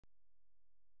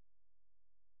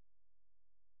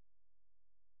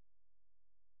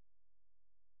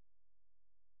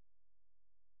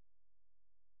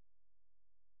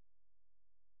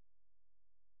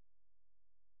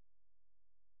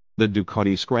The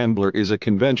Ducati Scrambler is a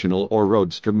conventional or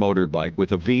roadster motorbike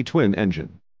with a V-twin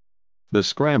engine. The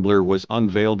Scrambler was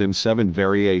unveiled in 7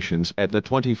 variations at the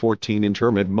 2014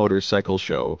 Intermid Motorcycle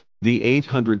Show: the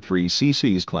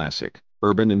 803cc Classic,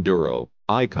 Urban Enduro,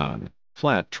 Icon,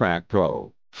 Flat Track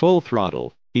Pro, Full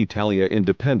Throttle, Italia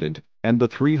Independent, and the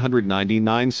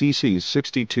 399cc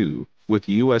 62, with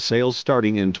US sales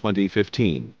starting in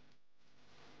 2015.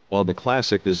 While the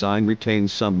classic design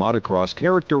retains some motocross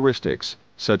characteristics,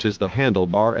 such as the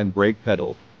handlebar and brake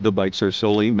pedal, the bikes are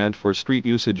solely meant for street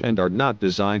usage and are not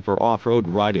designed for off-road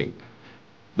riding.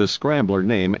 The Scrambler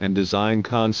name and design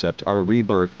concept are a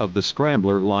rebirth of the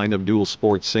Scrambler line of dual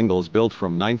sport singles built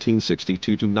from 1962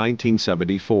 to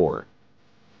 1974.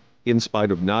 In spite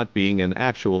of not being an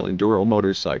actual enduro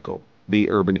motorcycle, the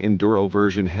Urban Enduro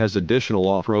version has additional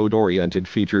off-road oriented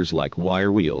features like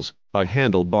wire wheels, a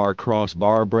handlebar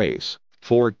crossbar brace,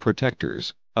 fork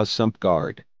protectors, a sump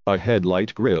guard, a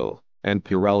headlight grille, and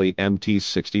Pirelli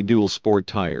MT60 dual sport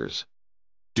tires.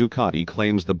 Ducati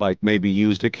claims the bike may be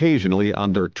used occasionally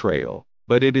on dirt trail,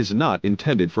 but it is not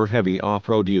intended for heavy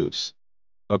off-road use.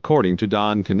 According to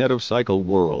Don Canet of Cycle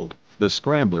World, the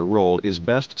Scrambler roll is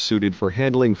best suited for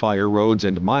handling fire roads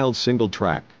and mild single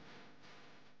track.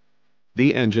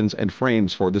 The engines and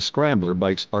frames for the Scrambler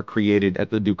bikes are created at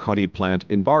the Ducati plant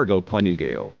in Borgo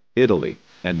Panigale, Italy,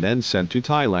 and then sent to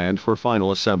Thailand for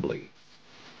final assembly.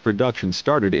 Production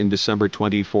started in December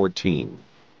 2014.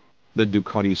 The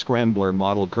Ducati Scrambler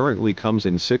model currently comes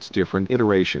in 6 different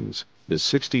iterations: the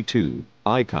 62,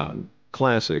 Icon,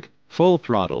 Classic, Full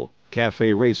Throttle,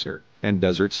 Cafe Racer, and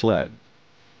Desert Sled.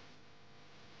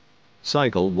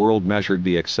 Cycle World measured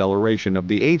the acceleration of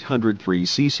the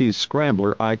 803cc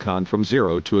Scrambler Icon from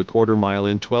 0 to a quarter mile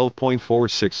in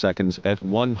 12.46 seconds at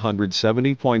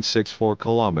 170.64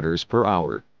 km per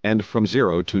hour, and from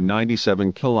 0 to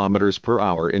 97 km per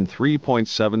hour in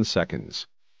 3.7 seconds.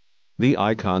 The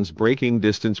Icon's braking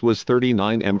distance was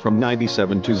 39 m from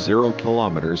 97 to 0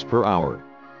 km per hour.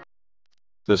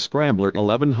 The Scrambler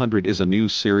 1100 is a new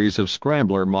series of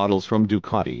Scrambler models from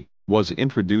Ducati, was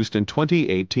introduced in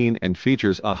 2018 and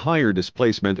features a higher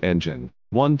displacement engine,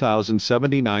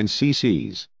 1079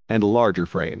 cc's, and a larger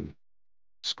frame.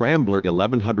 Scrambler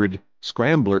 1100,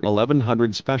 Scrambler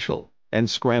 1100 Special, and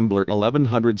Scrambler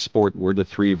 1100 Sport were the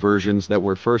 3 versions that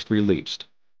were first released.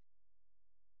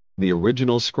 The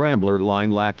original Scrambler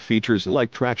line lacked features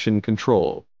like traction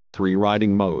control, 3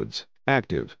 riding modes,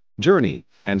 active, journey,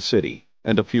 and city,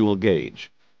 and a fuel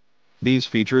gauge. These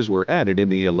features were added in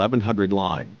the 1100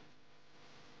 line.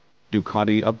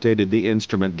 Ducati updated the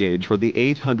instrument gauge for the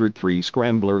 803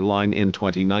 Scrambler line in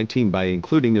 2019 by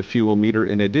including a fuel meter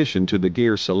in addition to the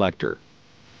gear selector.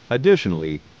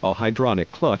 Additionally, a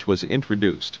hydronic clutch was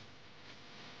introduced.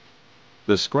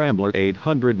 The Scrambler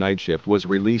 800 Night Shift was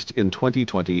released in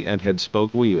 2020 and had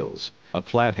spoke wheels, a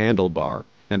flat handlebar,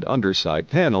 and underside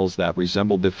panels that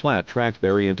resembled the flat track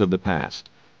variant of the past.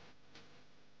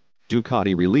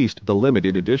 Ducati released the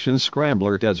limited edition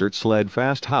Scrambler Desert Sled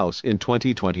Fast House in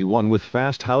 2021 with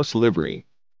Fast House livery.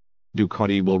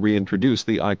 Ducati will reintroduce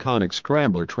the iconic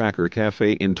Scrambler Tracker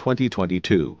Cafe in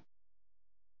 2022.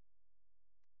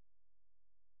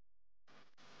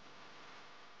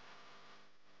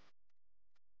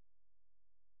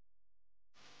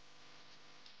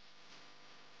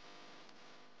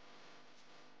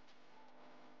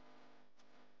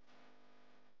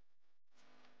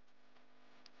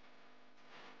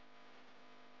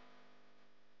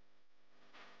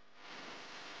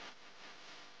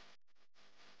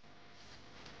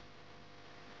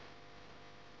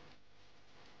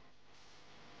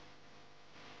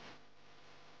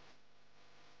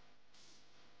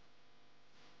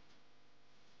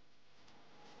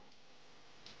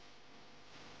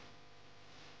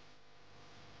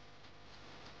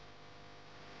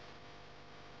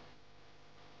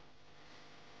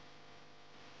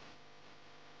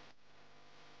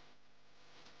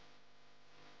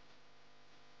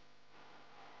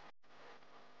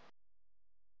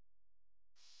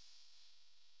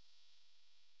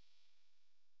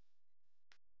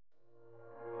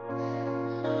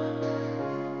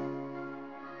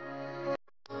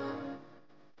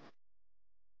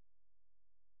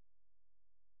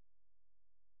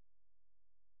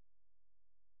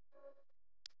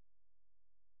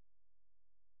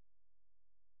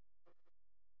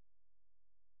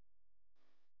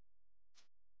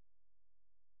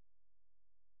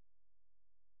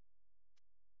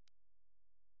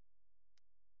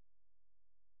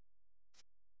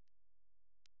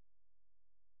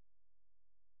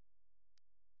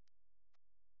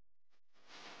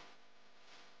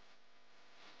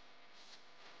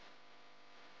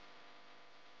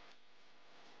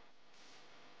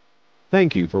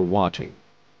 Thank you for watching.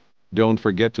 Don't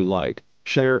forget to like,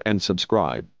 share and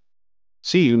subscribe.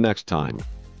 See you next time.